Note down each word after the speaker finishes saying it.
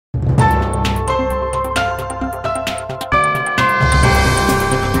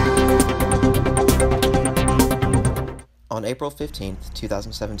On April 15th,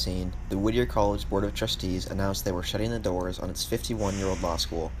 2017, the Whittier College Board of Trustees announced they were shutting the doors on its 51-year-old law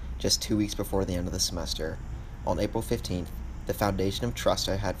school just 2 weeks before the end of the semester. On April 15th, the foundation of trust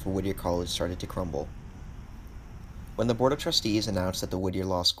I had for Whittier College started to crumble. When the Board of Trustees announced that the Whittier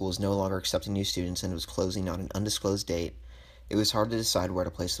Law School was no longer accepting new students and was closing on an undisclosed date, it was hard to decide where to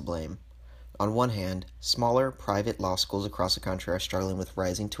place the blame. On one hand, smaller, private law schools across the country are struggling with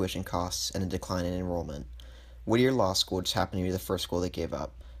rising tuition costs and a decline in enrollment. Whittier Law School just happened to be the first school that gave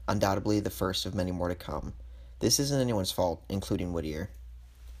up, undoubtedly the first of many more to come. This isn't anyone's fault, including Whittier.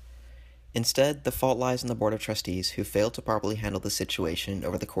 Instead, the fault lies in the Board of Trustees, who failed to properly handle the situation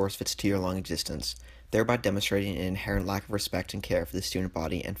over the course of its 2-year-long existence, thereby demonstrating an inherent lack of respect and care for the student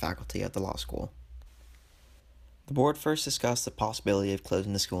body and faculty at the law school. The board first discussed the possibility of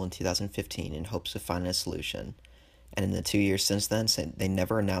closing the school in 2015 in hopes of finding a solution, and in the 2 years since then, they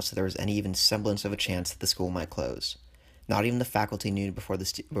never announced that there was any even semblance of a chance that the school might close. Not even the faculty knew before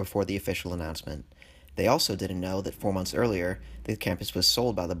the official announcement. They also didn't know that 4 months earlier, the campus was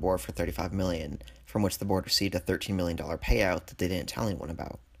sold by the board for $35 million, from which the board received a $13 million payout that they didn't tell anyone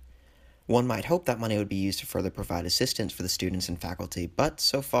about. One might hope that money would be used to further provide assistance for the students and faculty, but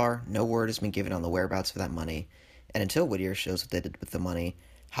so far, no word has been given on the whereabouts of that money, and until Whittier shows what they did with the money,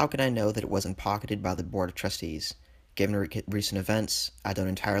 how can I know that it wasn't pocketed by the Board of Trustees? Given recent events, I don't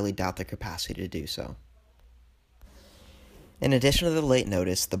entirely doubt their capacity to do so. In addition to the late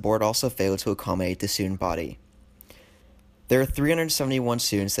notice, the board also failed to accommodate the student body. There are 371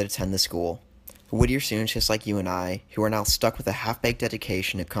 students that attend the school. Whittier students just like you and I, who are now stuck with a half-baked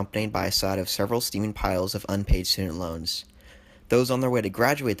education accompanied by a side of several steaming piles of unpaid student loans. Those on their way to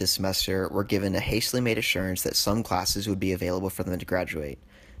graduate this semester were given a hastily made assurance that some classes would be available for them to graduate,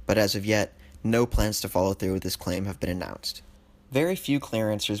 but as of yet, no plans to follow through with this claim have been announced. Very few clear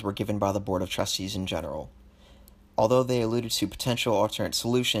answers were given by the Board of Trustees in general. Although they alluded to potential alternate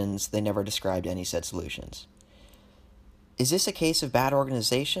solutions, they never described any said solutions. Is this a case of bad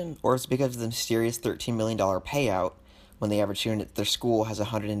organization, or is it because of the mysterious $13 million payout when the average student at their school has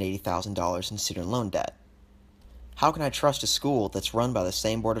 $180,000 in student loan debt? How can I trust a school that's run by the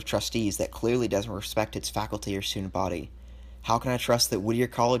same Board of Trustees that clearly doesn't respect its faculty or student body? How can I trust that Whittier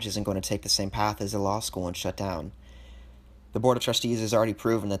College isn't going to take the same path as the law school and shut down? The Board of Trustees has already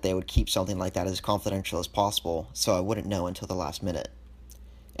proven that they would keep something like that as confidential as possible, so I wouldn't know until the last minute.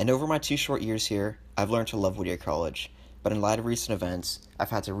 And over my 2 short years here, I've learned to love Whittier College, but in light of recent events, I've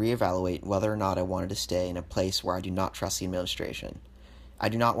had to reevaluate whether or not I wanted to stay in a place where I do not trust the administration. I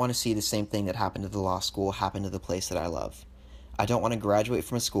do not want to see the same thing that happened to the law school happen to the place that I love. I don't want to graduate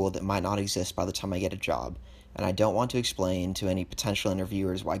from a school that might not exist by the time I get a job, and I don't want to explain to any potential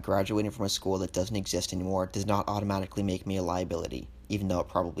interviewers why graduating from a school that doesn't exist anymore does not automatically make me a liability, even though it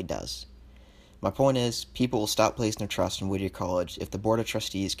probably does. My point is, people will stop placing their trust in Whittier College if the Board of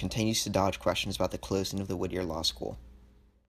Trustees continues to dodge questions about the closing of the Whittier Law School.